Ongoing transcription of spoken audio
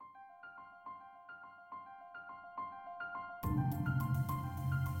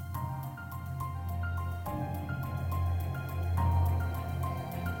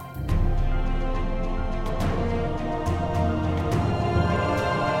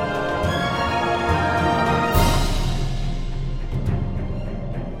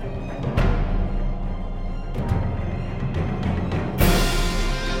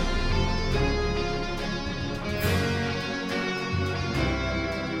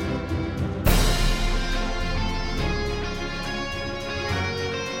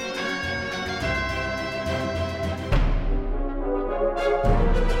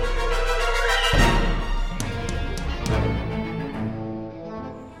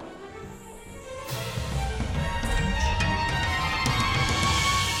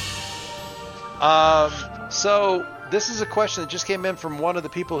So this is a question that just came in from one of the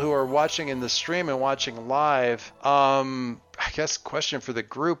people who are watching in the stream and watching live. I guess question for the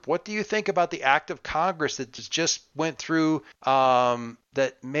group. What do you think about the act of Congress that just went through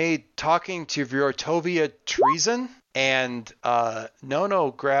that made talking to Vyrtovia treason? And I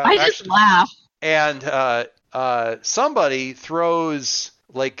just laugh. And somebody throws,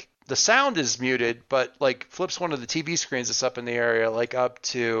 like, the sound is muted, but like flips one of the TV screens that's up in the area, like up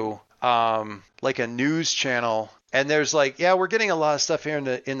to like a news channel, and there's like, yeah, we're getting a lot of stuff here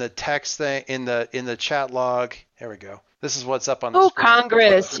in the text thing, in the chat log. There we go. This is what's up on the screen.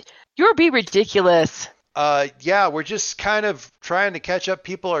 Congress, you're being ridiculous. Yeah, we're just kind of trying to catch up.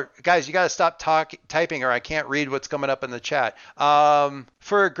 People are, guys, you got to stop typing or I can't read what's coming up in the chat.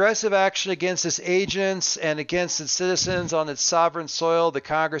 For aggressive action against its agents and against its citizens on its sovereign soil, the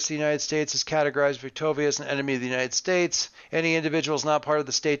Congress of the United States has categorized Vyrtovia as an enemy of the United States. Any individuals not part of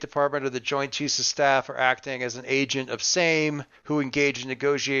the State Department or the Joint Chiefs of Staff or acting as an agent of same who engage in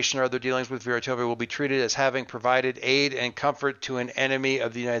negotiation or other dealings with Vyrtovia will be treated as having provided aid and comfort to an enemy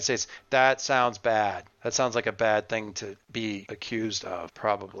of the United States. That sounds bad. That sounds like a bad thing to be accused of,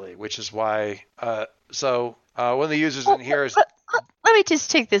 probably, which is why. One of the users in here is. Let me just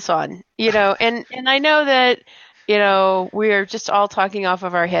take this on, and I know that, we're just all talking off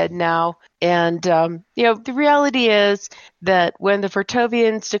of our head now. And, the reality is that when the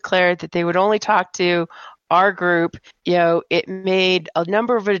Vyrtovians declared that they would only talk to our group, it made a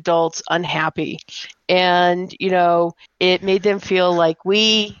number of adults unhappy. And, it made them feel like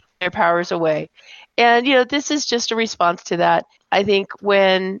their powers away. And, this is just a response to that. I think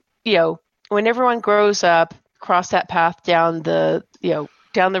when everyone grows up, cross that path down the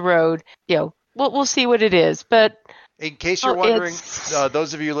road, we'll see what it is. But in case you're wondering,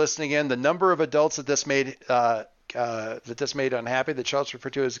 those of you listening in, the number of adults that this made unhappy, that Charles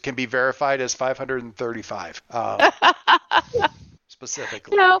referred to as, can be verified as 535.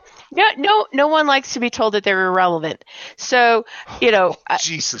 Specifically. No one likes to be told that they're irrelevant. So,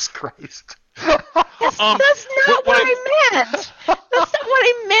 Jesus Christ. That's not what I meant. That's not what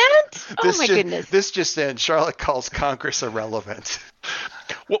I meant. Oh my goodness. This just in: Charlotte calls Congress irrelevant.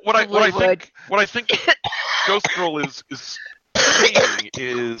 What I think Ghost Girl is saying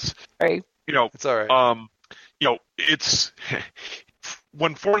is, right. It's all right. It's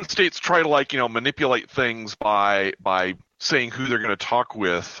when foreign states try to manipulate things by saying who they're going to talk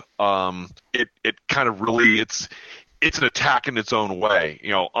with. It kind of really it's an attack in its own way.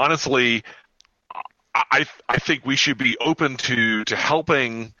 Honestly, I think we should be open to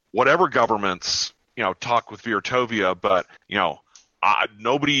helping whatever governments talk with Vyrtovia, but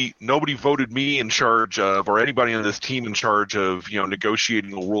nobody voted me in charge of, or anybody on this team in charge of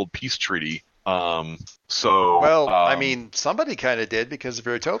negotiating a world peace treaty. Somebody kind of did, because the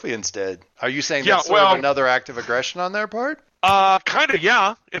Vyrtovians did. Are you saying that's sort of another act of aggression on their part? Kind of,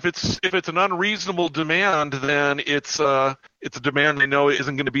 yeah. If it's an unreasonable demand, then it's a demand they know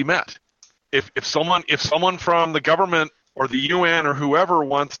isn't going to be met. If someone from the government or the UN or whoever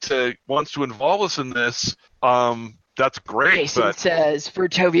wants to involve us in this, that's great. Jason says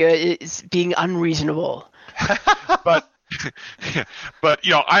Vyrtovia is being unreasonable. but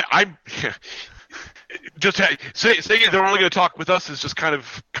I'm just saying they're only going to talk with us is just kind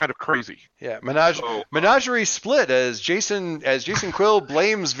of crazy. Yeah, menagerie split as Jason Quill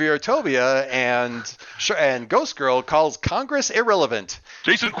blames Vyrtovia and Ghost Girl calls Congress irrelevant.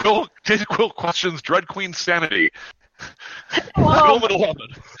 Jason Quill questions Dread Queen's sanity. Film at 11.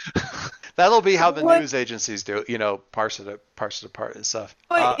 That'll be how the news agencies do it, parse it apart and stuff.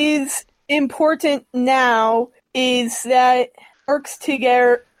 What is important now is that works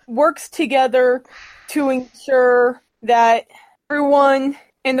together to ensure that everyone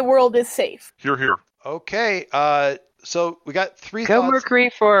in the world is safe. Hear, hear. Okay, So we got three Go thoughts. Mercury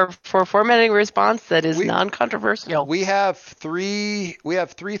for formatting a response that is non-controversial. We have three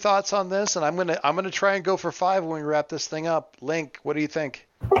thoughts on this, and I'm gonna try and go for 5 when we wrap this thing up. Link, what do you think?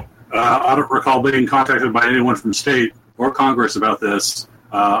 I don't recall being contacted by anyone from state or Congress about this.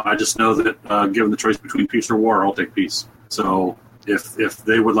 I just know that given the choice between peace or war, I'll take peace. So if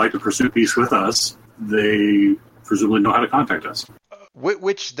they would like to pursue peace with us, they presumably know how to contact us.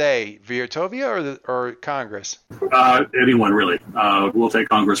 Which they, Viertovia or Congress? Anyone really. We'll take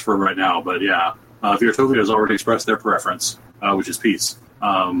Congress for right now, but yeah, Viertovia has already expressed their preference, which is peace.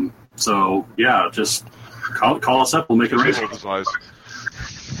 So yeah, just call us up. We'll make it arrangements.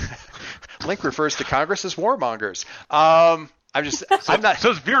 Link refers to Congress as warmongers. I'm not.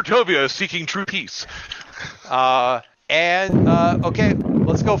 Says Viertovia is seeking true peace. Okay,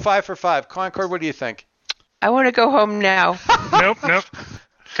 let's go 5 for 5. Concord, what do you think? I want to go home now. Nope.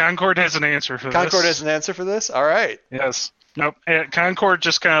 Concord has an answer for this. Concord has an answer for this? All right. Yes. Nope. Concord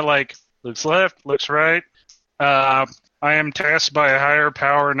just kind of like looks left, looks right. I am tasked by a higher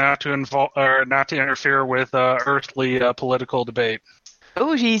power not to interfere with earthly political debate.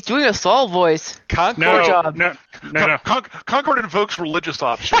 Oh, he's doing a Saul voice. Concord. No. Concord invokes religious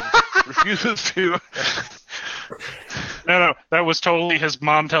option. Refuses to. No. That was totally his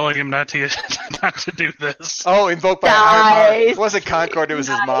mom telling him not to do this. Oh, invoked by a higher power. It wasn't Concord, it was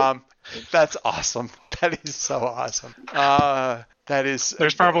his mom. That's awesome. That is so awesome. That is.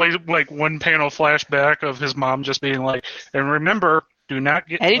 There's probably like one panel flashback of his mom just being like, and remember, do not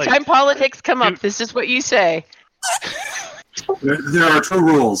get. Anytime politics come up, this is what you say. There are 2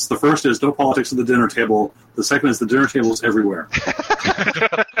 rules. The first is no politics at the dinner table. The second is the dinner table is everywhere.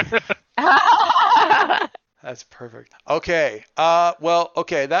 That's perfect. Okay.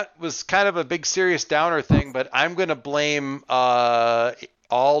 Okay. That was kind of a big serious downer thing, but I'm going to blame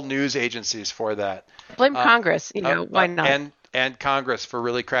all news agencies for that. Blame Congress. Why not? And Congress for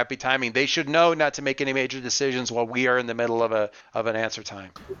really crappy timing. They should know not to make any major decisions while we are in the middle of an answer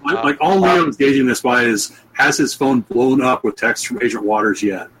time. Like all Leo is gauging this by is, has his phone blown up with text from Agent Waters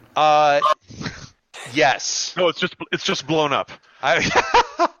yet? Yes. No, it's just blown up.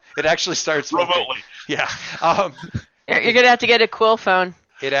 It actually starts remotely. Yeah. You're gonna have to get a Quill phone.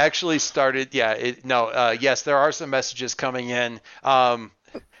 It actually started. Yeah. Yes, there are some messages coming in.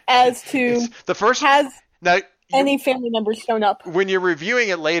 As to the first now. Any family members shown up? When you're reviewing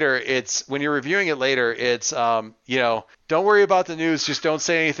it later, it's don't worry about the news. Just don't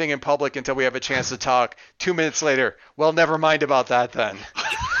say anything in public until we have a chance to talk. 2 minutes later, well, never mind about that then.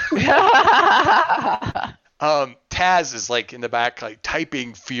 Taz is like in the back, like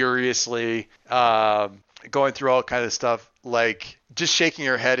typing furiously, going through all kind of stuff, like just shaking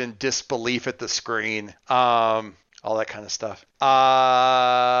her head in disbelief at the screen, all that kind of stuff.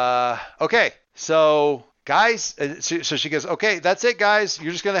 Okay, so. Guys, so she goes, okay, that's it, guys.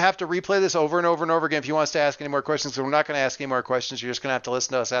 You're just going to have to replay this over and over and over again if you want us to ask any more questions. So we're not going to ask any more questions. You're just going to have to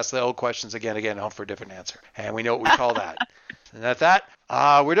listen to us ask the old questions again, and hope for a different answer. And we know what we call that. And at that,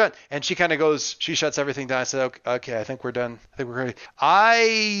 we're done. And she kind of goes, she shuts everything down. I said, okay, I think we're done. I think we're ready.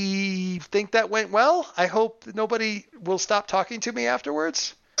 I think that went well. I hope nobody will stop talking to me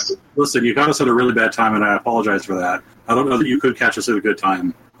afterwards. Listen, you got us at a really bad time, and I apologize for that. I don't know that you could catch us at a good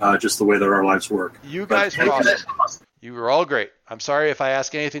time, just the way that our lives work. You guys were awesome. You were all great. I'm sorry if I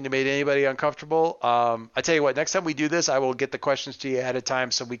ask anything that made anybody uncomfortable. I tell you what, next time we do this, I will get the questions to you ahead of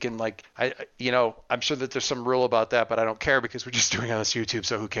time so we can I'm sure that there's some rule about that, but I don't care because we're just doing it on this YouTube,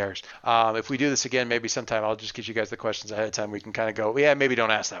 so who cares? If we do this again, maybe sometime I'll just get you guys the questions ahead of time. We can kind of go, yeah, maybe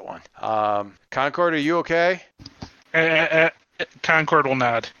don't ask that one. Concord, are you okay? Concord will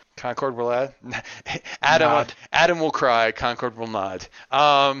nod. Concord will add. Adam will cry. Concord will nod.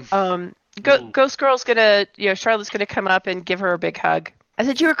 Ghost Girl's gonna, Charlotte's gonna come up and give her a big hug. I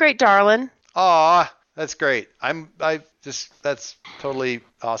said, "You were great, darling." Aw, that's great. That's totally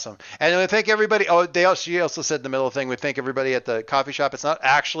awesome. And I thank everybody. She also said in the middle of the thing, we thank everybody at the coffee shop. It's not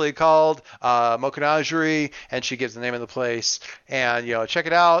actually called Mokonajiri, and she gives the name of the place. And check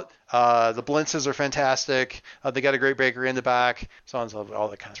it out. The Blintzes are fantastic. They got a great bakery in the back. So on and so forth, all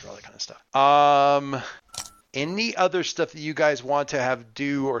that kind of stuff. Any other stuff that you guys want to have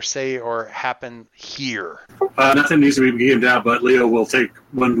do or say or happen here? Nothing needs to be gamed out, but Leo will take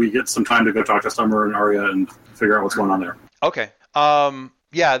when we get some time to go talk to Summer and Arya and figure out what's going on there. Okay.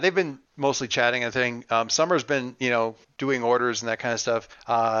 Yeah, they've been mostly chatting, I think. Summer's been, doing orders and that kind of stuff,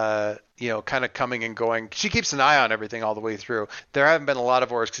 kind of coming and going. She keeps an eye on everything all the way through. There haven't been a lot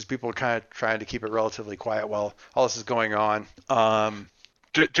of orders because people are kind of trying to keep it relatively quiet while all this is going on.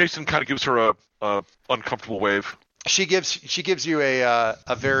 Jason kind of gives her a uncomfortable wave. She gives you a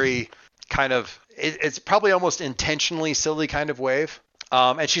very kind of, it's probably almost intentionally silly kind of wave.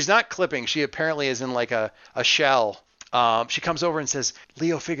 And she's not clipping. She apparently is in like a shell. She comes over and says,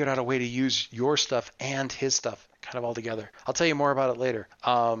 Leo figured out a way to use your stuff and his stuff kind of all together. I'll tell you more about it later.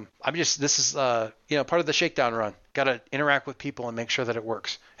 This is part of the shakedown run. Got to interact with people and make sure that it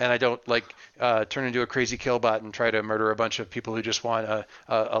works. And I don't turn into a crazy killbot and try to murder a bunch of people who just want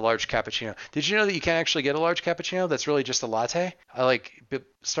a large cappuccino. Did you know that you can actually get a large cappuccino that's really just a latte? I like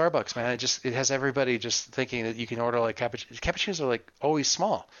Starbucks, man. It has everybody just thinking that you can order like cappuccinos are like always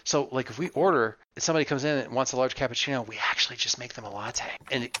small. So like if we order, if somebody comes in and wants a large cappuccino, we actually just make them a latte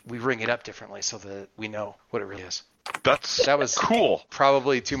and we ring it up differently so that we know what it really is. That was cool.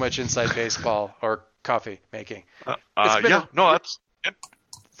 Probably too much inside baseball or coffee making. I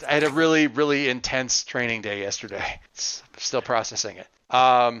had a really, really intense training day yesterday. Still processing it.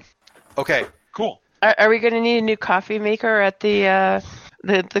 Okay. Cool. Are we going to need a new coffee maker at the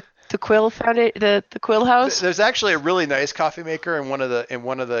Quill Foundation, the Quill House? There's actually a really nice coffee maker in one of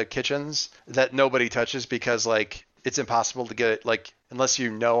the kitchens that nobody touches because like it's impossible to get it like unless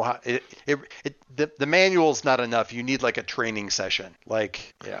you know how the manual's not enough. You need like a training session.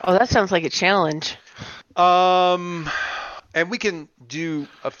 Like yeah. Oh, that sounds like a challenge. And we can do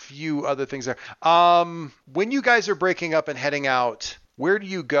a few other things there. When you guys are breaking up and heading out, where do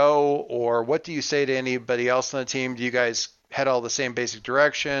you go or what do you say to anybody else on the team? Do you guys head all the same basic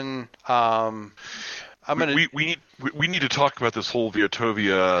direction? We need to talk about this whole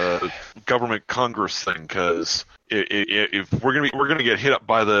Wiotovia government Congress thing because if we're gonna get hit up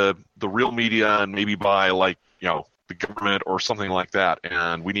by the real media and maybe by the government or something like that,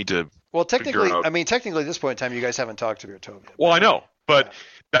 and we need to. Well, technically at this point in time, you guys haven't talked to Wiotovia. Well, I know, but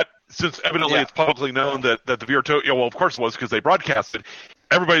that since evidently it's publicly known that the Wiotovia, well, of course it was because they broadcasted.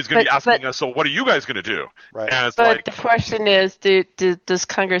 Everybody's going to be asking us, so what are you guys going to do? Right. And but the question is, does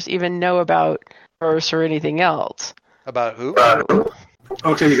Congress even know about Earth or anything else? About who?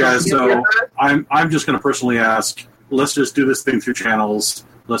 Okay, you guys. So I'm just going to personally ask. Let's just do this thing through channels.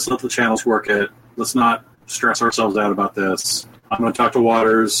 Let's let the channels work it. Let's not stress ourselves out about this. I'm going to talk to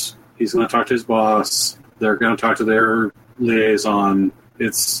Waters. He's going to talk to his boss. They're going to talk to their liaison.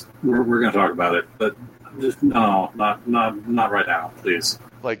 We're going to talk about it, but just, no, not right now, please.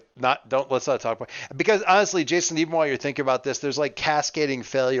 Let's not talk about it. Because honestly, Jason, even while you're thinking about this, there's like cascading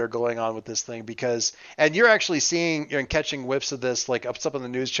failure going on with this thing and you're actually seeing and catching whiffs of this, like up on the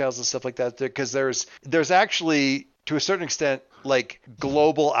news channels and stuff like that, because there's actually to a certain extent like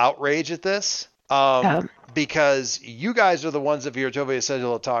global outrage at this. Because you guys are the ones that Wiotovia said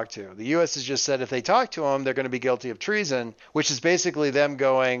they'll talk to. The U.S. has just said if they talk to them, they're going to be guilty of treason, which is basically them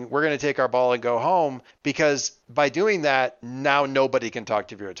going, we're going to take our ball and go home, because by doing that, now nobody can talk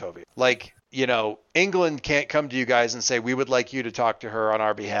to Wiotovia. Like, England can't come to you guys and say, we would like you to talk to her on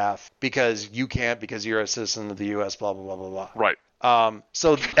our behalf, because you can't because you're a citizen of the U.S., blah, blah, blah, blah, blah. Right.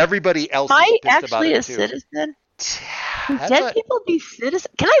 So everybody else Am is I pissed about actually it a too. citizen? Can dead people be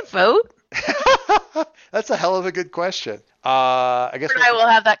citizens? Can I vote? That's a hell of a good question. I guess I will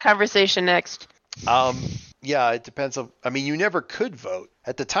have that conversation next. Yeah, it depends on. You never could vote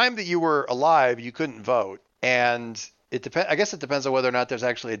at the time that you were alive. You couldn't vote, and it depends. I guess it depends on whether or not there's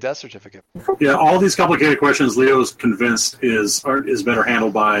actually a death certificate. Yeah, all these complicated questions, Leo's convinced is better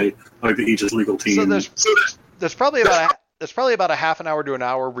handled by like the Aegis legal team. So there's probably about a half an hour to an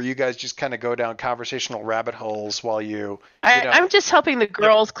hour where you guys just kind of go down conversational rabbit holes while I'm just helping the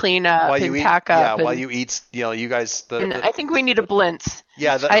girls clean up and pack up. Yeah, while you eat, you guys. I think we need a Blintz.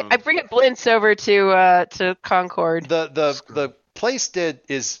 Yeah, I bring a Blintz over to Concord. The place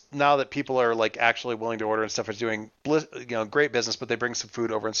is now that people are like actually willing to order and stuff, is doing great business, but they bring some food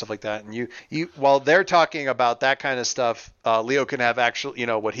over and stuff like that. And you while they're talking about that kind of stuff, Leo can have actually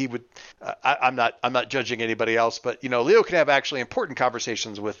what he would. I'm not judging anybody else, but Leo can have actually important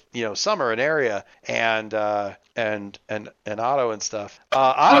conversations with Summer and Area and Otto and stuff.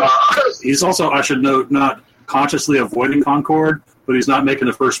 Otto, he's also, I should note, not consciously avoiding Concord, but he's not making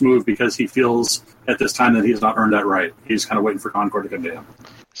the first move because he feels at this time that he's not earned that right. He's kind of waiting for Concord to come to him.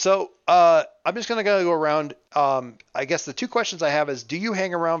 So I'm just going to go around. I guess the two questions I have is, do you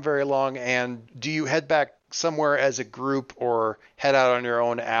hang around very long, and do you head back somewhere as a group or head out on your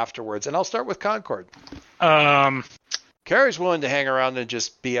own afterwards? And I'll start with Concord. Carrie's willing to hang around and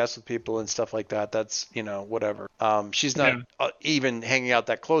just BS with people and stuff like that. That's, whatever. She's not even hanging out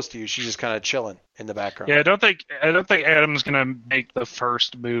that close to you. She's just kind of chilling in the background. Yeah, I don't think Adam's going to make the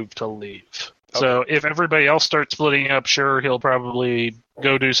first move to leave. Okay. So if everybody else starts splitting up, sure, he'll probably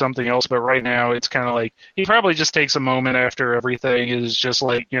go do something else. But right now, it's kind of like he probably just takes a moment after everything is just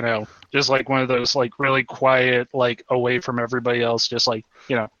like, just like one of those like really quiet, like away from everybody else, just like,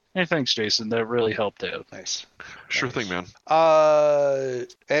 Hey, thanks, Jason. That really helped out. Nice. Sure thing, man.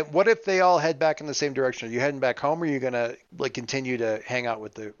 And what if they all head back in the same direction? Are you heading back home, or are you gonna continue to hang out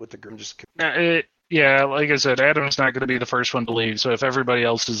with the group? Yeah, like I said, Adam's not going to be the first one to leave. So if everybody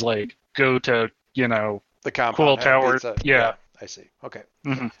else is go to the compound, Quill Tower, yeah, I see. Okay.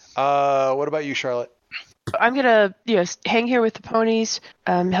 Mm-hmm. What about you, Charlotte? I'm gonna hang here with the ponies,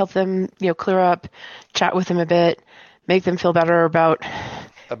 help them clear up, chat with them a bit, make them feel better about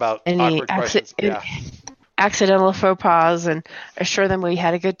any awkward questions. Yeah. accidental faux pas, and assure them we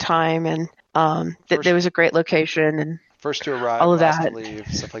had a good time and that there was a great location and first to arrive, all of last that. to leave,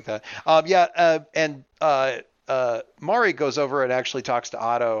 stuff like that. And Mari goes over and actually talks to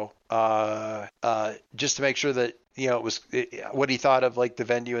Otto just to make sure that it was what he thought of the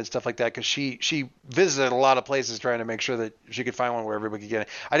venue and stuff like that, because she visited a lot of places trying to make sure that she could find one where everybody could get it.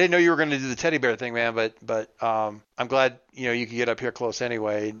 I didn't know you were going to do the teddy bear thing, man, but I'm glad you could get up here close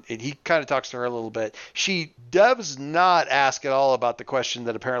anyway. And he kind of talks to her a little bit. She does not ask at all about the question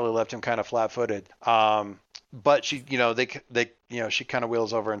that apparently left him kind of flat-footed. But she, she kind of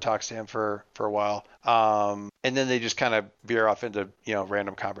wheels over and talks to him for a while. And then they just kind of veer off into,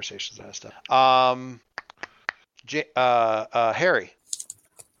 random conversations and stuff. Harry.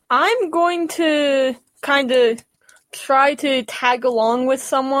 I'm going to kind of try to tag along with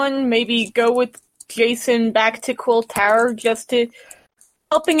someone, maybe go with Jason back to Quill Tower just to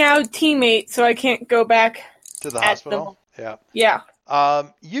helping out a teammate so I can't go back to the hospital. Yeah.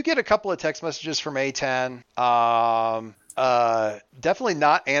 You get a couple of text messages from A10. Definitely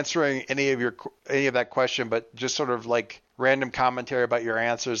not answering any of that question, but just sort of random commentary about your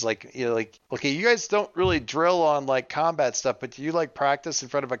answers. Okay, you guys don't really drill on combat stuff, but do you practice in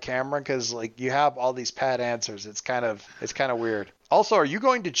front of a camera? Because you have all these pat answers. It's kind of weird. Also, are you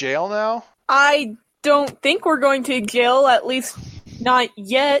going to jail now? I don't think we're going to jail, at least not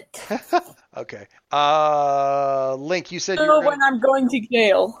yet. Okay. Link, you said when I'm going to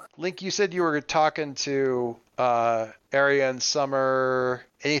jail. Link, you said you were talking to Arya and Summer.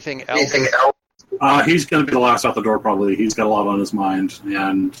 Anything else? He's going to be the last out the door, probably. He's got a lot on his mind,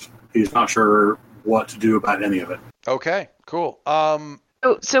 and he's not sure what to do about any of it. Okay, cool.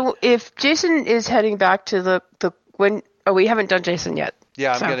 So if Jason is heading back to we haven't done Jason yet.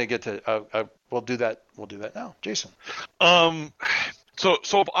 Yeah, I'm going to get to. We'll do that. We'll do that now, Jason. So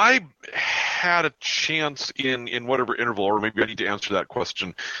if I had a chance in whatever interval, or maybe I need to answer that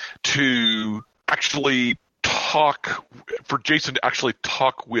question, to actually for Jason to actually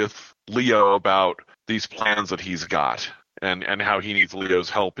talk with Leo about these plans that he's got and how he needs Leo's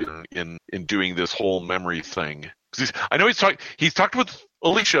help in doing this whole memory thing. I know he's talked with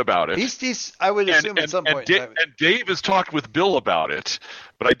Alicia about it. He's I would assume at some point. And Dave has talked with Bill about it,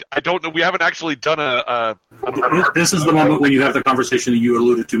 but I don't know. We haven't actually done This is the moment when you have the conversation that you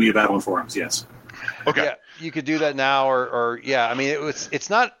alluded to me about on forums. Yes. Okay. Yeah, you could do that now, or yeah. I mean, it's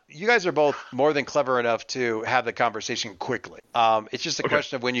not. You guys are both more than clever enough to have the conversation quickly. It's just a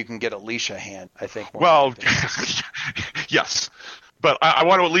question of when you can get Alicia hand, I think. Yes. But I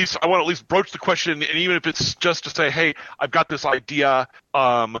want to at least broach the question, and even if it's just to say, hey, I've got this idea.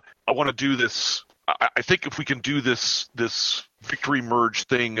 I want to do this. I think if we can do this victory merge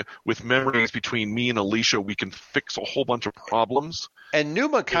thing with memories between me and Alicia, we can fix a whole bunch of problems. And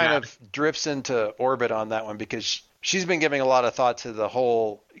Numa kind of drifts into orbit on that one because she's been giving a lot of thought to the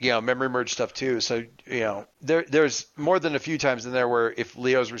whole, memory merge stuff too. So, there's more than a few times in there where if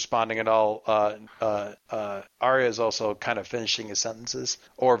Leo's responding at all, Arya is also kind of finishing his sentences,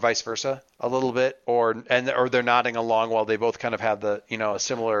 or vice versa a little bit, or they're nodding along while they both kind of have the, a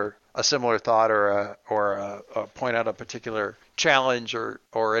similar thought or point out a particular challenge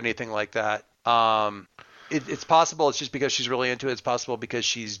or anything like that. It's possible it's just because she's really into it. It's possible because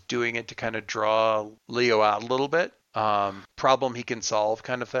she's doing it to kind of draw Leo out a little bit. Problem he can solve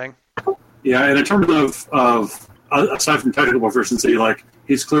kind of thing. Yeah, and in terms of aside from technical proficiency,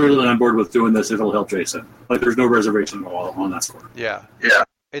 he's clearly on board with doing this if it'll help Jason. There's no reservation at all on that score. Yeah.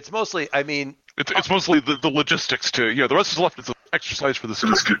 It's mostly, it's mostly the logistics too. The rest is left as an exercise for the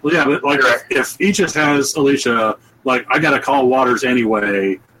citizen. Well, yeah, but if he just has Alicia, I got to call Waters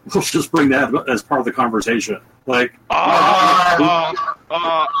anyway. We'll just bring that as part of the conversation. I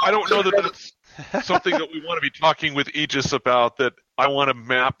don't know that that's something that we want to be talking with Aegis about. That I want to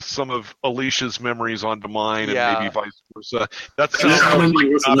map some of Alicia's memories onto mine, and maybe vice versa. That sounds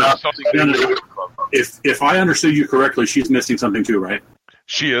like something. If I understood you correctly, she's missing something too, right?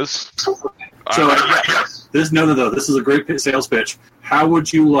 She is. So yes. This is a great sales pitch. How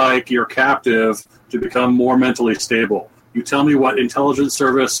would you like your captive to become more mentally stable? You tell me what intelligence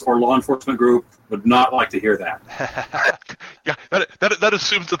service or law enforcement group would not like to hear that. Yeah, that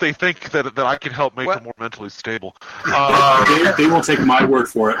assumes that they think that I can help make them more mentally stable. They will take my word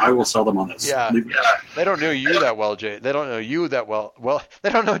for it. I will sell them on this. Yeah. They don't know you that well, Jay. They don't know you that well. Well, they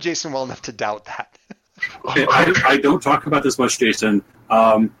don't know Jason well enough to doubt that. Okay, I don't talk about this much, Jason.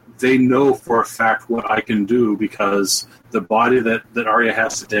 They know for a fact what I can do because the body that Arya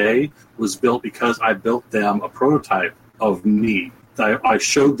has today was built because I built them a prototype of me. I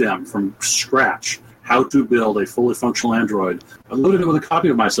showed them from scratch how to build a fully functional android. I loaded it with a copy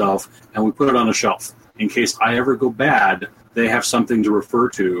of myself, and we put it on a shelf. In case I ever go bad, they have something to refer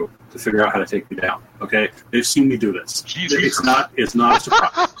to figure out how to take me down. Okay? They've seen me do this. Jesus. It's not a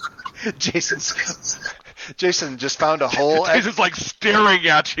surprise. Jason just found a hole. Jason's like staring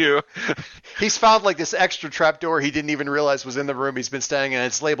at you. He's found like this extra trapdoor he didn't even realize was in the room he's been standing in, and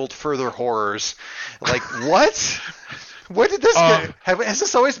it's labeled "Further Horrors." Like, what? Where did this get? Has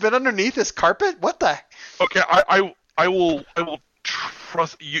this always been underneath this carpet? What the? Okay, I will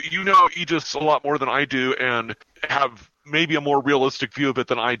trust you. You know Aegis a lot more than I do, and have maybe a more realistic view of it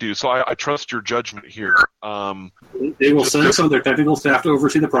than I do. So I trust your judgment here. They will send some of their technical staff to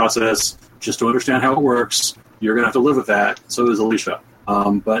oversee the process, just to understand how it works. You're going to have to live with that. So is Alicia.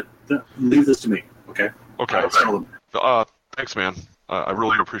 But leave this to me, okay? Okay. Thanks, man. I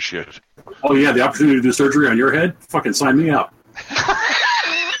really appreciate it. Oh, yeah, the opportunity to do surgery on your head? Fucking sign me up.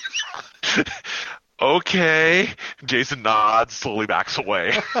 Okay. Jason nods, slowly backs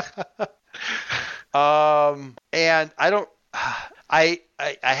away. And I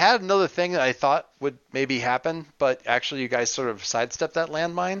had another thing that I thought would maybe happen, but actually you guys sort of sidestepped that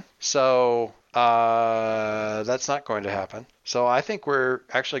landmine. So that's not going to happen. So I think we're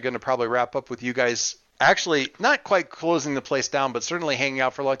actually going to probably wrap up with you guys actually not quite closing the place down, but certainly hanging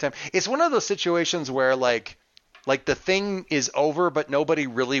out for a long time. It's one of those situations where like the thing is over, but nobody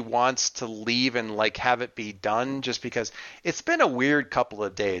really wants to leave and like have it be done, just because it's been a weird couple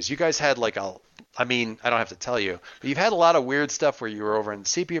of days. You guys had like I don't have to tell you, but you've had a lot of weird stuff where you were over in the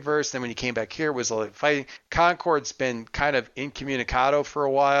Sepiaverse. Then when you came back here, it was like fighting. Concord's been kind of incommunicado for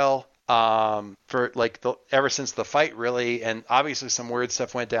a while, for like ever since the fight really, and obviously some weird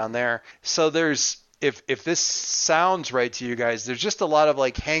stuff went down there. So there's, if this sounds right to you guys, there's just a lot of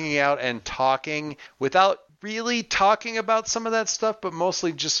like hanging out and talking without really talking about some of that stuff, but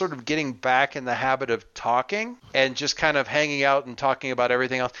mostly just sort of getting back in the habit of talking and just kind of hanging out and talking about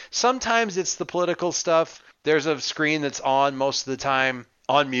everything else. Sometimes it's the political stuff. There's a screen that's on most of the time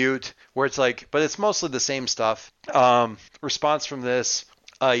on mute where it's like, but it's mostly the same stuff. Response from this,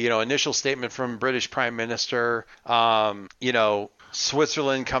 initial statement from British Prime Minister,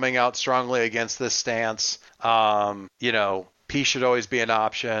 Switzerland coming out strongly against this stance, peace should always be an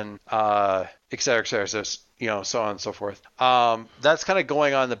option, et cetera, et cetera. So on and so forth. That's kind of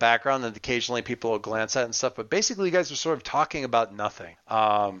going on in the background, and occasionally people will glance at it and stuff. But basically, you guys are sort of talking about nothing.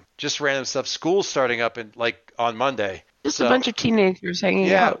 Just random stuff. School's starting up on Monday. Just a bunch of teenagers hanging out.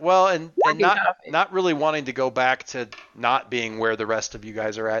 Yeah, well, and not really wanting to go back to not being where the rest of you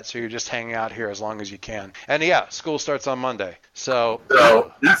guys are at. So you're just hanging out here as long as you can. And yeah, school starts on Monday. So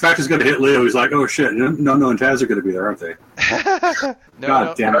that fact is going to hit Leo. He's like, oh shit, no, and Taz are going to be there, aren't they?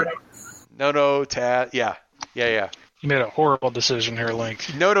 God damn it. No, Taz. Yeah. You made a horrible decision here,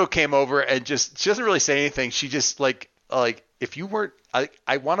 Link. Nono came over and she doesn't really say anything. She just like if you weren't,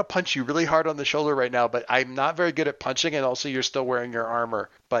 I want to punch you really hard on the shoulder right now, but I'm not very good at punching, and also you're still wearing your armor.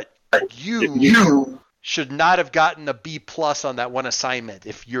 But you should not have gotten a B+ on that one assignment.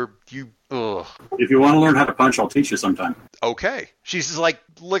 If you want to learn how to punch, I'll teach you sometime. Okay. She's just like,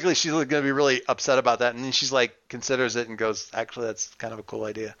 luckily she's going to be really upset about that, and then she's like, considers it and goes, actually, that's kind of a cool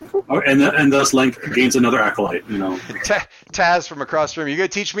idea. Oh, and thus Link gains another acolyte. Taz from across the room, you going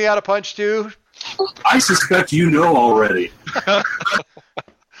to teach me how to punch too? I suspect you know already.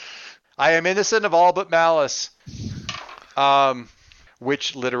 I am innocent of all but malice.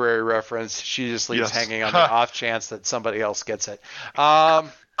 Which literary reference? She just leaves hanging on the off chance that somebody else gets it.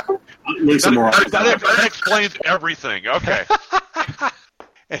 That explains everything. Okay.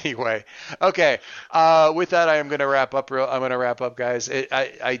 Anyway, okay. With that, I'm going to wrap up. I'm going to wrap up, guys.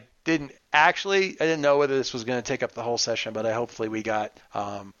 I didn't know whether this was going to take up the whole session, but hopefully we got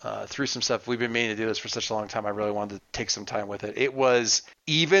through some stuff. We've been meaning to do this for such a long time. I really wanted to take some time with it. It was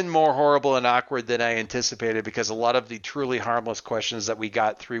even more horrible and awkward than I anticipated, because a lot of the truly harmless questions that we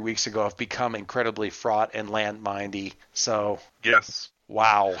got 3 weeks ago have become incredibly fraught and landmindy. So yes.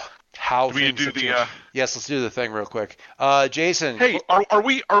 Wow. How do we do the? Yes, let's do the thing real quick. Jason. Hey, are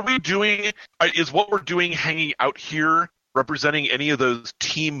we doing? Is what we're doing hanging out here representing any of those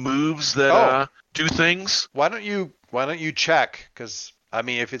team moves that do things? Why don't you check? Because I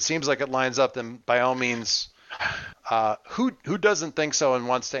mean, if it seems like it lines up, then by all means, who doesn't think so and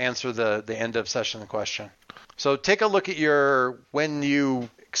wants to answer the end of session question? So take a look at when you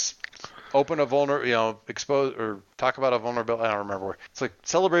open a expose or talk about a vulnerability. I don't remember where. It's like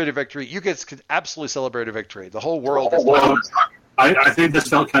celebrate a victory. You guys could absolutely celebrate a victory. The whole world is. I think this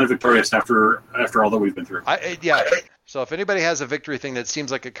felt kind of victorious after all that we've been through. Yeah. So if anybody has a victory thing that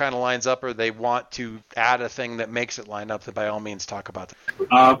seems like it kind of lines up, or they want to add a thing that makes it line up, then by all means talk about that.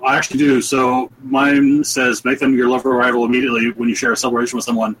 I actually do. So mine says make them your lover or rival immediately when you share a celebration with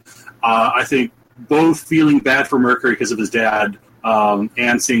someone. I think both feeling bad for Mercury because of his dad,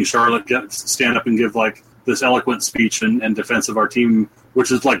 and seeing Charlotte stand up and give like this eloquent speech in defense of our team,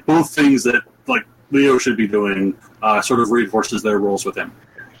 which is like both things that like Leo should be doing, sort of reinforces their roles with him.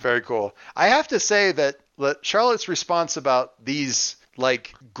 Very cool. I have to say that Charlotte's response about these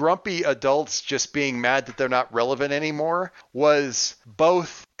like grumpy adults just being mad that they're not relevant anymore was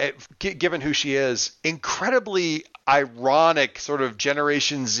both, given who she is, incredibly ironic sort of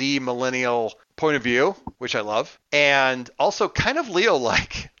Generation Z millennial point of view, which I love, and also kind of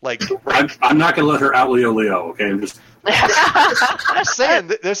Leo-like. Like I'm not going to let her out Leo, okay? I'm just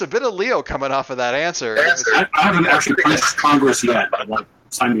saying there's a bit of Leo coming off of that answer. I haven't actually punched Congress yet, but like,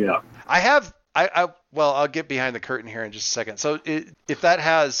 sign me up. Well, I'll get behind the curtain here in just a second. So if that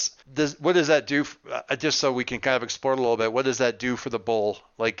has, what does that do? Just so we can kind of explore it a little bit, what does that do for the bull?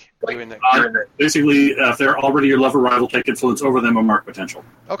 Like doing that? Basically, if they're already your lover rival, take influence over them and mark potential.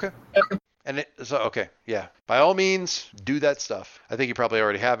 Okay. And yeah. By all means, do that stuff. I think you probably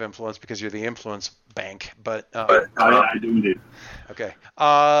already have influence because you're the influence bank. But I do indeed. Okay.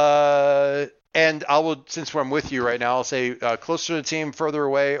 And since I'm with you right now, I'll say closer to the team, further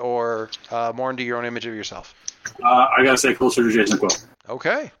away, or more into your own image of yourself. I gotta say closer to Jason Quill.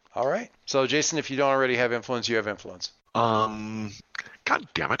 Okay. All right. So Jason, if you don't already have influence, you have influence. God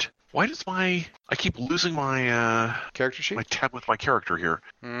damn it! Why does I keep losing my character sheet? My tab with my character here.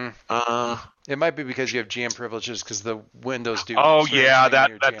 It might be because you have GM privileges because the windows do. Oh yeah,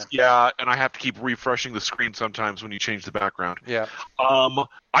 that's yeah, and I have to keep refreshing the screen sometimes when you change the background. Yeah.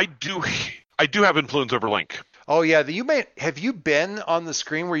 I do have influence over Link. Oh yeah, have you been on the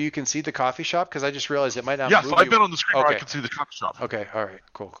screen where you can see the coffee shop? Because I just realized it might not. Yes, I've been on the screen where I can see the coffee shop. Okay, all right,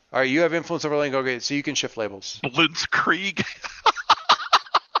 cool. All right, you have influence over Link. Okay, so you can shift labels. Blitzkrieg.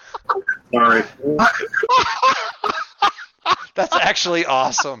 Sorry. That's actually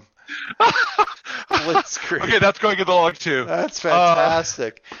awesome. Blitzkrieg. Okay, that's going in the log too. That's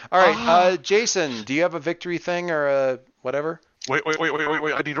fantastic. All right, Jason, do you have a victory thing or a whatever? Wait.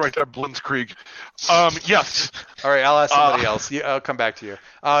 I need to write that Blitzkrieg. Yes. All right, I'll ask somebody else. I'll come back to you.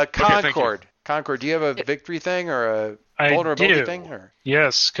 Concord. Okay, Concord, do you have a victory thing or a vulnerability thing? Or?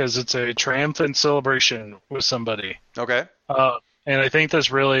 Yes, because it's a triumphant celebration with somebody. Okay. And I think this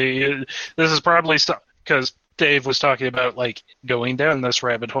is probably because Dave was talking about like going down this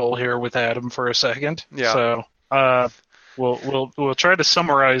rabbit hole here with Adam for a second. Yeah. So we'll try to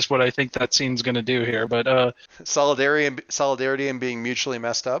summarize what I think that scene's going to do here, but solidarity and being mutually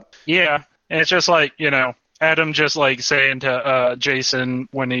messed up. Yeah, and it's just like Adam just like saying to Jason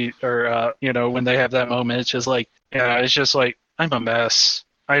when when they have that moment, it's just like it's just like I'm a mess.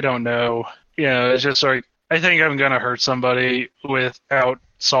 I don't know. It's just like I think I'm going to hurt somebody without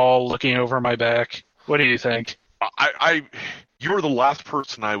Saul looking over my back. What do you think? You're the last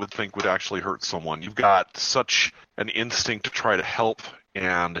person I would think would actually hurt someone. You've got such an instinct to try to help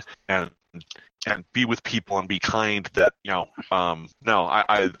and be with people and be kind that no,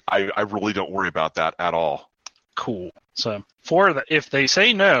 I really don't worry about that at all. Cool. So if they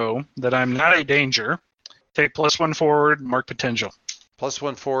say no, that I'm not a danger, take +1 forward, mark potential.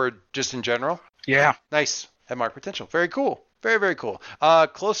 +1 forward, just in general. Yeah. Nice. And mark potential. Very cool. Very, very cool.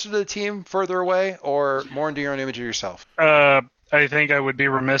 Closer to the team, further away, or more into your own image of yourself? I think I would be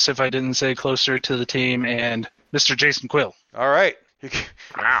remiss if I didn't say closer to the team and Mr. Jason Quill. All right.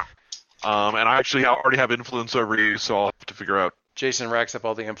 Wow. And I actually already have influence over you, so I'll have to figure out. Jason racks up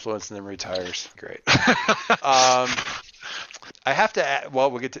all the influence and then retires. Great. I have to add, we'll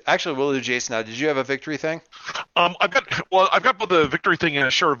do Jason now. Did you have a victory thing? I've got both a victory thing and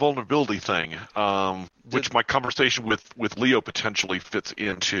a share vulnerability thing, which my conversation with Leo potentially fits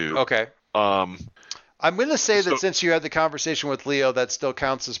into. Okay. I'm going to say that since you had the conversation with Leo, that still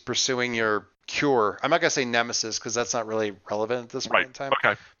counts as pursuing your cure. I'm not going to say nemesis because that's not really relevant at this point in time.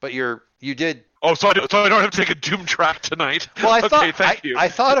 Okay. But you did. Oh, so I don't have to take a Doom track tonight. Well, thank you. I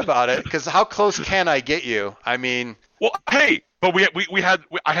thought about it because how close can I get you? I mean. Well, hey, But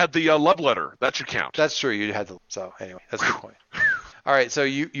I had the love letter. That should count. That's true. You had to. So anyway, that's a good point. All right. So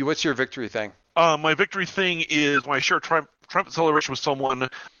you what's your victory thing? My victory thing is when I share triumphant celebration with someone,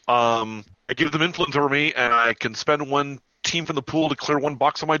 I give them influence over me, and I can spend one team from the pool to clear one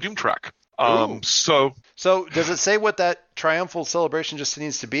box on my Doom track. So does it say what that triumphal celebration just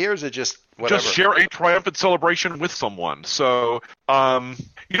needs to be, or is it just whatever? Just share a triumphant celebration with someone. So,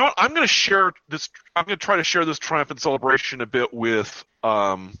 you know what? I'm going to share this. I'm going to try to share this triumphant celebration a bit with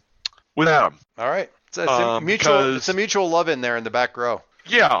Adam. All right. It's a mutual love in there in the back row.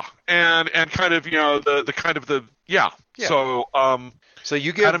 Yeah, and kind of the kind of the yeah. So so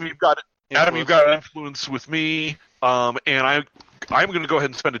you give Adam, you've got influence with me, and I'm going to go ahead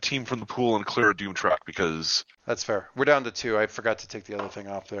and spend a team from the pool and clear a Doom track because that's fair. We're down to 2. I forgot to take the other thing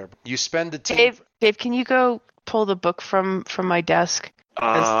off there. You spend a team. Dave, can you go pull the book from my desk?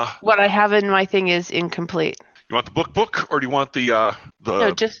 What I have in my thing is incomplete. You want the book, or do you want the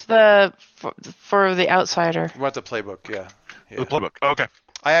No, just the for the outsider. You want the playbook? Yeah. The playbook. Okay.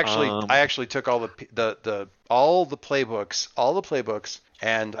 I actually took all the playbooks,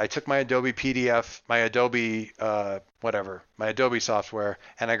 and I took my Adobe PDF, my Adobe my Adobe software,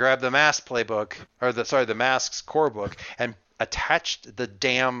 and I grabbed the Mask playbook, the Mask's core book, and attached the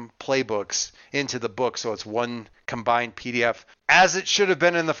damn playbooks into the book, so it's one combined PDF, as it should have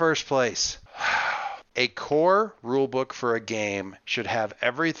been in the first place. A core rulebook for a game should have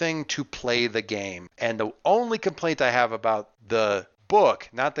everything to play the game, and the only complaint I have about the book,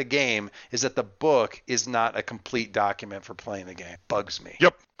 not the game, is that the book is not a complete document for playing the game. Bugs me.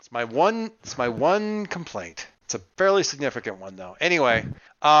 Yep. It's my one complaint. It's a fairly significant one, though. Anyway.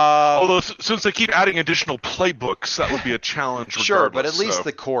 Although, since they keep adding additional playbooks, that would be a challenge. Sure, but at least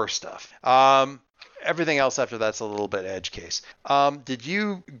the core stuff. Everything else after that's a little bit edge case. Did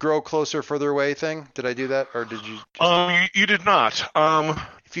you grow closer, further away thing? Did I do that, or did you? You did not.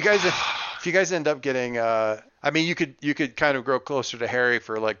 If you guys end up getting, you could kind of grow closer to Harry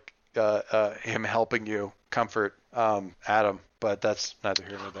for like him helping you comfort Adam, but that's neither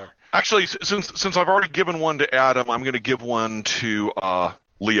here nor there. Actually, since I've already given one to Adam, I'm going to give one to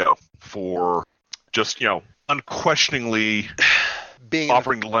Leo for just unquestioningly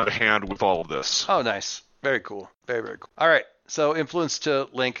offering to lend a hand with all of this. Oh, nice. Very cool. Very, very cool. All right. So influence to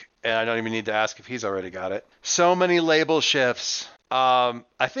Link, and I don't even need to ask if he's already got it. So many label shifts. I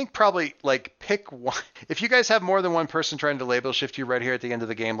think probably pick one. If you guys have more than one person trying to label shift you right here at the end of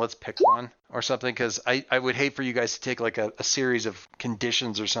the game, let's pick one or something, because I would hate for you guys to take like a series of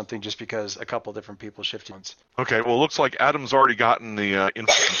conditions or something just because a couple different people shift once. Okay, well, it looks like Adam's already gotten the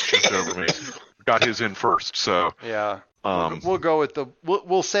influence shift over me. Got his in first, so yeah. We'll go with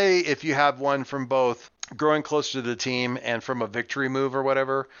we'll say if you have one from both growing closer to the team and from a victory move or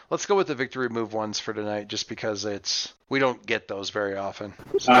whatever. Let's go with the victory move ones for tonight, just because we don't get those very often.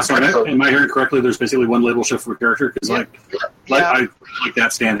 Am I hearing correctly? There's basically one label shift for character, because I like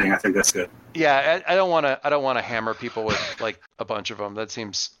that standing. I think that's good. Yeah, I don't want to hammer people with like a bunch of them. That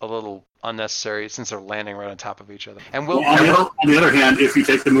seems a little unnecessary since they're landing right on top of each other. And on the other hand, if you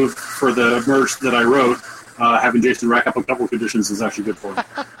take the move for the merge that I wrote, having Jason rack up a couple conditions is actually good for him.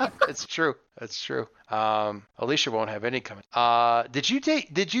 It's true. That's true. Alicia won't have any coming. Did you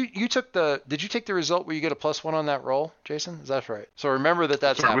take the result where you get a +1 on that roll, Jason? Is that right? So remember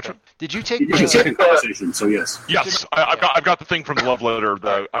that's happened. Did you take the second conversation? So yes. Yes, I've got the thing from the love letter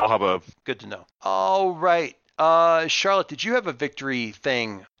that I'll have a. Good to know. All right. Charlotte, did you have a victory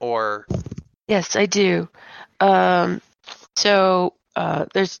thing or? Yes, I do. So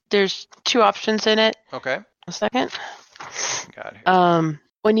there's 2 options in it. Okay. A second. Got it.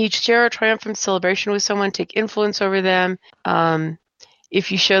 When you share a triumphant celebration with someone, take influence over them.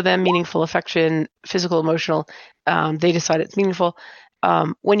 If you show them meaningful affection, physical, emotional, they decide it's meaningful.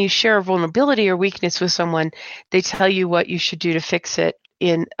 When you share a vulnerability or weakness with someone, they tell you what you should do to fix it.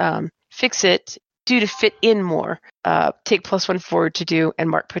 Do to fit in more. Take +1 forward to do and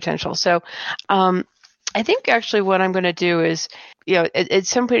mark potential. So, I think actually what I'm going to do is, at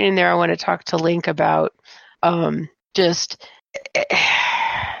some point in there, I want to talk to Link about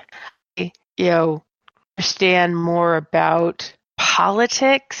understand more about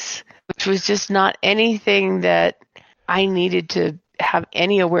politics, which was just not anything that I needed to have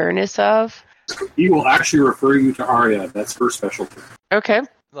any awareness of. He will actually refer you to Arya. That's her specialty. Okay.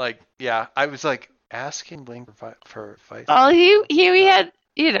 I was asking Link for advice. Oh, he had.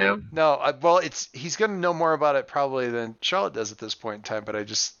 No, he's going to know more about it probably than Charlotte does at this point in time, but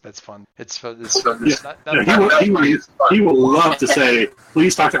that's fun. It's fun. He will love to say,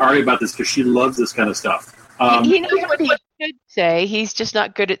 please talk to Arya about this because she loves this kind of stuff. He knows what he should say. He's just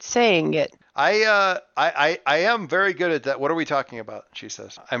not good at saying it. I am very good at that. What are we talking about? She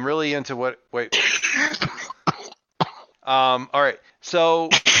says. I'm really into what. Wait. All right. So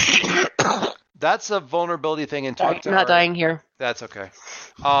that's a vulnerability thing in talk to I'm not our- dying here. That's okay.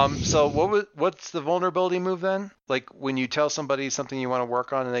 So what's the vulnerability move then? Like when you tell somebody something you want to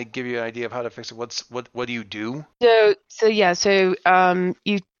work on and they give you an idea of how to fix it, what do you do? So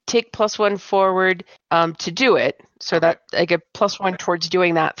you take +1 forward to do it. So Okay. that I get +1 towards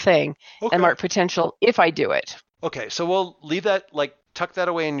doing that thing Okay. and mark potential if I do it. Okay, so we'll leave that, like, tuck that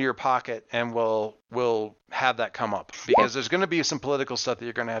away into your pocket, and we'll have that come up, because there's going to be some political stuff that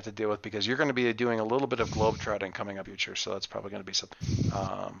you're going to have to deal with, because you're going to be doing a little bit of globetrotting coming up future, so that's probably going to be something.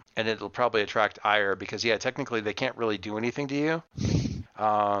 And it'll probably attract ire, because technically they can't really do anything to you.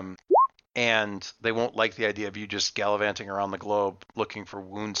 And they won't like the idea of you just gallivanting around the globe looking for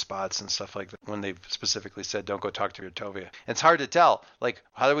wound spots and stuff like that, when they've specifically said don't go talk to Vertovia. It's hard to tell. Like,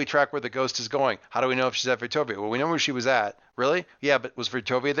 how do we track where the ghost is going? How do we know if she's at Vertovia? Well, we know where she was at. Really? Yeah, but was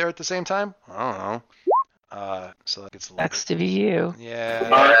Vertovia there at the same time? I don't know. So that gets a little That's to be you.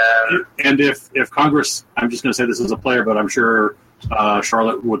 Yeah. And if Congress, I'm just going to say this as a player, but I'm sure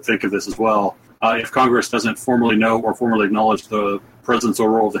Charlotte would think of this as well. If Congress doesn't formally know or formally acknowledge the presence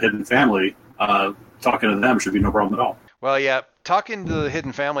or role of the Hidden Family, talking to them should be no problem at all. Well, yeah, talking to the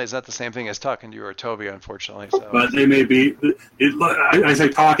Hidden Family is not the same thing as talking to Vertovia, unfortunately. So. But they may be. I say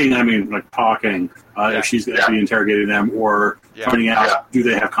talking. I mean like talking. If she's going to be interrogating them or finding out do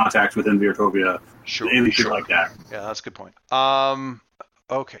they have contact within Vertovia, anything like that. Yeah, that's a good point.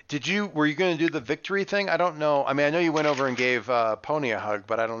 Okay. Were you going to do the victory thing? I don't know. I mean, I know you went over and gave Pony a hug,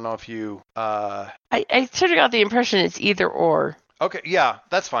 but I don't know if you. I sort of got the impression it's either or. Okay. Yeah,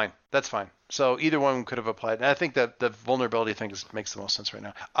 that's fine. That's fine. So either one could have applied. And I think that the vulnerability thing makes the most sense right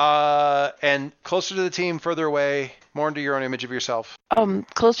now. And closer to the team, further away, more into your own image of yourself.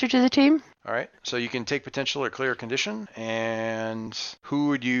 Closer to the team. All right. So you can take potential or clear condition. And who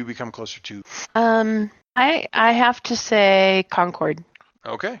would you become closer to? I have to say Concord.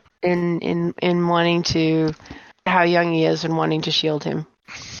 Okay. In wanting to, how young he is and wanting to shield him.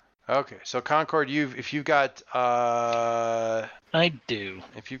 Okay, so Concord, if you've got I do.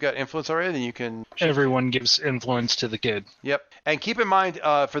 If you've got influence already, then you can. Everyone gives influence to the kid. Yep, and keep in mind,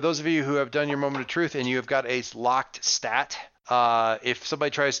 for those of you who have done your moment of truth and you have got a locked stat, if somebody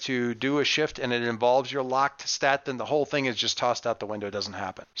tries to do a shift and it involves your locked stat, then the whole thing is just tossed out the window. It doesn't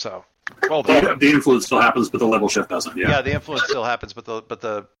happen. So. Well, the influence still happens, but the level shift doesn't. Yeah, the influence still happens, but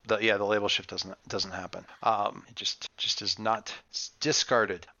the label shift doesn't happen. It just is not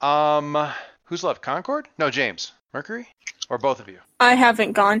discarded. Who's left? Concord? No, James. Mercury? Or both of you? I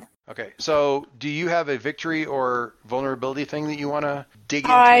haven't gone. Okay, so do you have a victory or vulnerability thing that you want to dig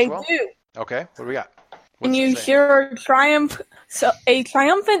into I as well? do. Okay, what do we got? When you share a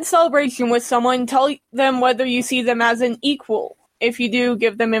triumphant celebration with someone, tell them whether you see them as an equal. If you do,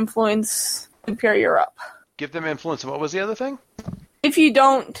 give them influence superior up. Give them influence. And what was the other thing? If you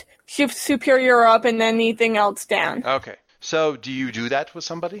don't, shift superior up and anything else down. Okay. So do you do that with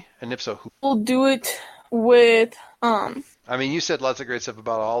somebody? And if so, who? We'll do it with, I mean, you said lots of great stuff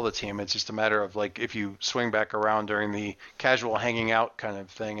about all the team. It's just a matter of, like, if you swing back around during the casual hanging out kind of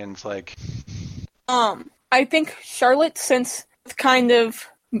thing, and it's like... I think Charlotte, since it's kind of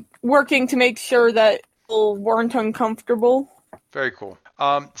working to make sure that people weren't uncomfortable... Very cool.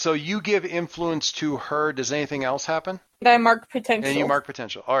 So you give influence to her. Does anything else happen? I mark potential. And you mark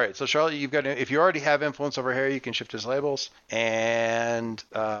potential. All right. So Charlotte, if you already have influence over Harry, you can shift his labels. And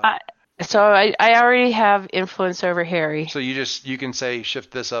so I already have influence over Harry. So you can say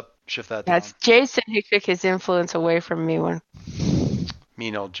shift this up, shift that down. That's Jason who took his influence away from me when.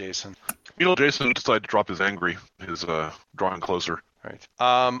 Mean old Jason. Mean old Jason decided to drop his drawing closer.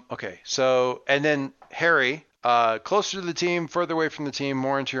 Right. Okay. So and then Harry. Closer to the team, further away from the team,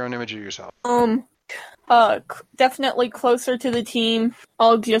 more into your own image of yourself. Definitely closer to the team.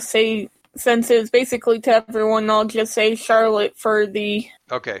 I'll just say, since it's basically to everyone, I'll just say Charlotte for the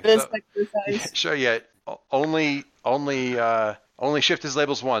this exercise. Sure, yeah. Only shift his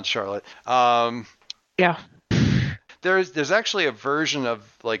labels once, Charlotte. Yeah. There's actually a version of,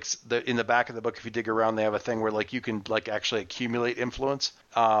 like, in the back of the book, if you dig around, they have a thing where, like, you can, like, actually accumulate influence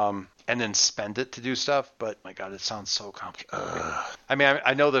and then spend it to do stuff. But my God, it sounds so complicated. I mean,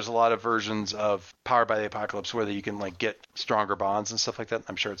 I know there's a lot of versions of Powered by the Apocalypse where you can, like, get stronger bonds and stuff like that.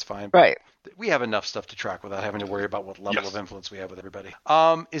 I'm sure it's fine. Right. We have enough stuff to track without having to worry about what level of influence we have with everybody.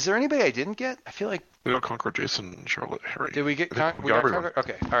 Is there anybody I didn't get? I feel like we got Concord, Jason, Charlotte, Harry. Did we get? We got Concord?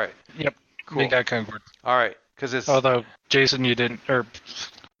 Okay. All right. Yep. Cool. We got Concord. All right. Because although Jason, you didn't, or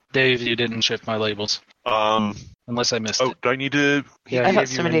Dave, you didn't shift my labels. I unless I missed Oh, it. do I need to? Yeah, I I thought gave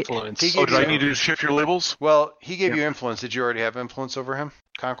you somebody- influence. He Oh, gave do I you- need to shift your labels? Well, he gave you influence. Did you already have influence over him,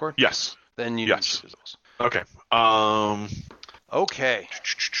 Concord? Yes. Then you Yes. need to shift his labels. Okay. Okay.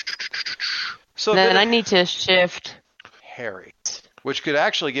 So Then then I need to shift. Harry, which could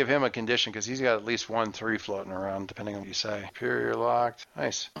actually give him a condition because he's got at least 1-3 floating around, depending on what you say. Superior locked.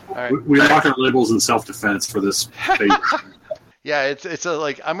 Nice. All right. We lock our labels in self-defense for this phase. Yeah, it's a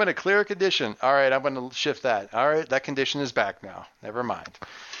like I'm going to clear a condition. All right, I'm going to shift that. All right, that condition is back now. Never mind.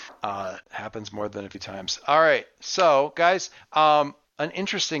 Happens more than a few times. All right, so guys, an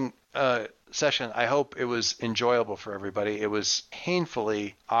interesting session. I hope it was enjoyable for everybody. It was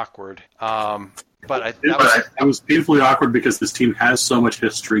painfully awkward. But It was painfully awkward because this team has so much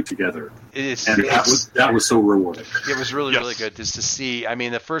history together, and that was so rewarding. It was really, Yes. really good just to see. I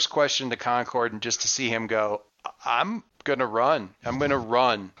mean, the first question to Concord and just to see him go, I'm going to run. I'm going to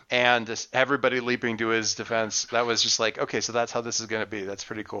run. And everybody leaping to his defense. That was just like, okay, so that's how this is going to be. That's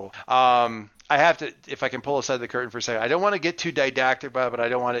pretty cool. I have to, if I can pull aside the curtain for a second, I don't want to get too didactic about it, but I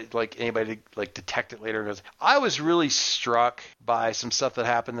don't want it, like anybody to like detect it later. Because I was really struck by some stuff that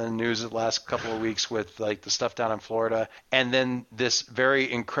happened in the news the last couple of weeks with like the stuff down in Florida. And then this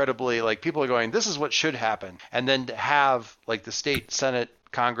very incredibly, like people are going, this is what should happen. And then to have like the state, Senate,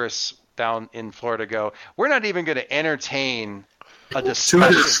 Congress down in Florida go, we're not even going to entertain a To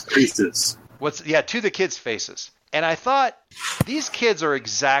discussion. his faces. To the kids' faces. And I thought these kids are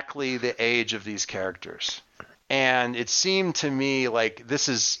exactly the age of these characters. And it seemed to me like this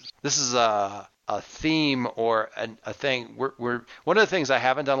is a theme or a thing. We're one of the things I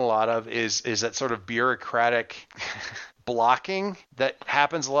haven't done a lot of is that sort of bureaucratic blocking that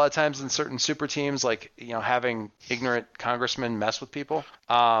happens a lot of times in certain super teams, like, you know, having ignorant congressmen mess with people.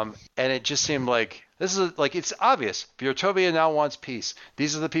 And it just seemed like this is like, it's obvious. Bjortovia now wants peace.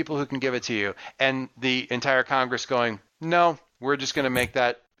 These are the people who can give it to you. And the entire Congress going, no, we're just going to make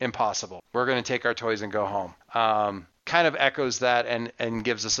that impossible. We're going to take our toys and go home. Kind of echoes that and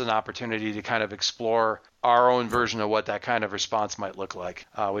gives us an opportunity to kind of explore our own version of what that kind of response might look like,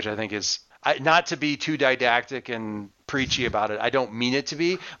 which I think is not to be too didactic and preachy about it. I don't mean it to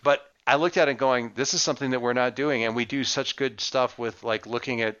be, but I looked at it going, this is something that we're not doing. And we do such good stuff with like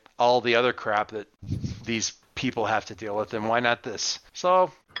looking at all the other crap that these people have to deal with. And why not this?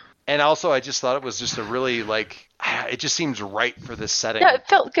 So, and also I just thought it was just a really like, it just seems right for this setting. Yeah, it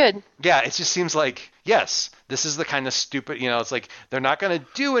felt good. Yeah, it just seems like, yes, this is the kind of stupid, it's like they're not going to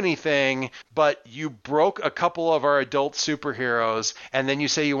do anything, but you broke a couple of our adult superheroes, and then you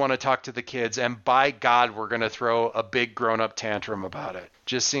say you want to talk to the kids, and by God, we're going to throw a big grown-up tantrum about it.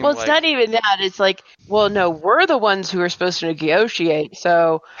 Just seems Well, it's not even that. It's like, well, no, we're the ones who are supposed to negotiate,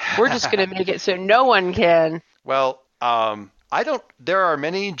 so we're just going to make it so no one can. Well, there are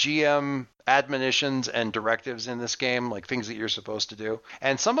many GM admonitions and directives in this game, like things that you're supposed to do.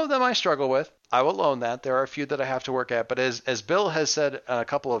 And some of them I struggle with. I will own that. There are a few that I have to work at. But as Bill has said a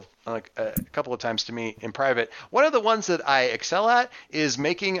couple of times to me in private, one of the ones that I excel at is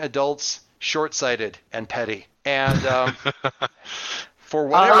making adults short-sighted and petty. And for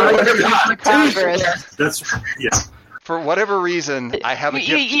whatever For whatever reason, I have a gift.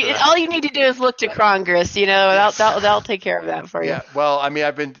 To that. All you need to do is look to Congress. That'll take care of that for you. Yeah. Well, I mean,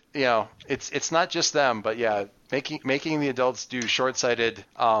 I've been, it's not just them, but yeah, making the adults do short-sighted,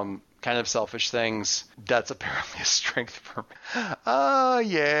 kind of selfish things. That's apparently a strength for me. Oh,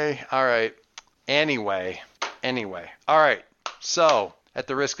 yay! All right. Anyway. All right. So, at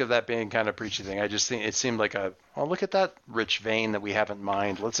the risk of that being kind of preachy thing, I just think it seemed like look at that rich vein that we have in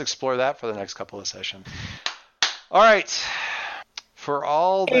mind. Let's explore that for the next couple of sessions. All right. For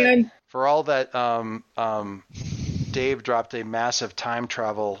all that, Dave dropped a massive time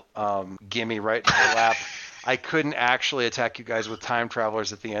travel gimme right in my lap. I couldn't actually attack you guys with time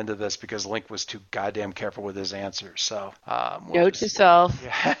travelers at the end of this because Link was too goddamn careful with his answers. So, note to self.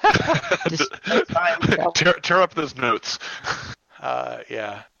 Yeah. Tear up those notes.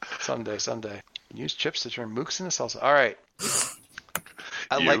 Yeah. Someday. Use chips to turn mooks into salsa. All right.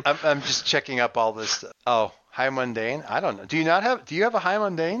 I'm just checking up all this stuff. Oh, high mundane? I don't know. Do you have a high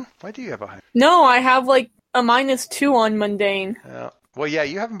mundane? Why do you have a high? No, I have like a -2 on mundane. Well, yeah,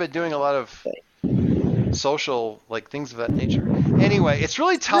 you haven't been doing a lot of social, like, things of that nature. Anyway, it's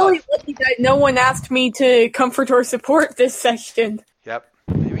really tough. Really lucky that no one asked me to comfort or support this session. Yep.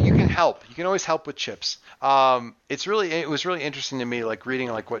 You can help. You can always help with chips. It was really interesting to me, like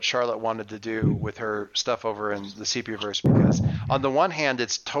reading like what Charlotte wanted to do with her stuff over in the CPverse, because on the one hand,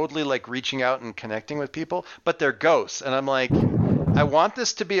 it's totally like reaching out and connecting with people, but they're ghosts, and I'm like, I want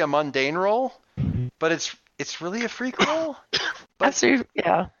this to be a mundane role, but it's really a freak role. But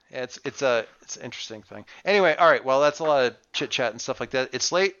Yeah. It's an interesting thing. Anyway, all right. Well, that's a lot of chit chat and stuff like that.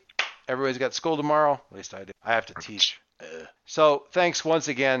 It's late. Everybody's got school tomorrow. At least I do. I have to teach. So thanks once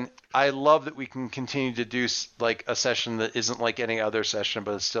again. I love that we can continue to do like a session that isn't like any other session,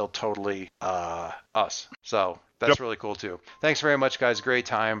 but it's still totally us. So that's really cool too. Thanks very much, guys. Great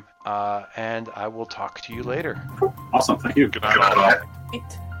time. And I will talk to you later. Awesome. Thank you. Good night, all.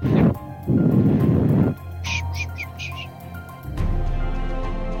 Right.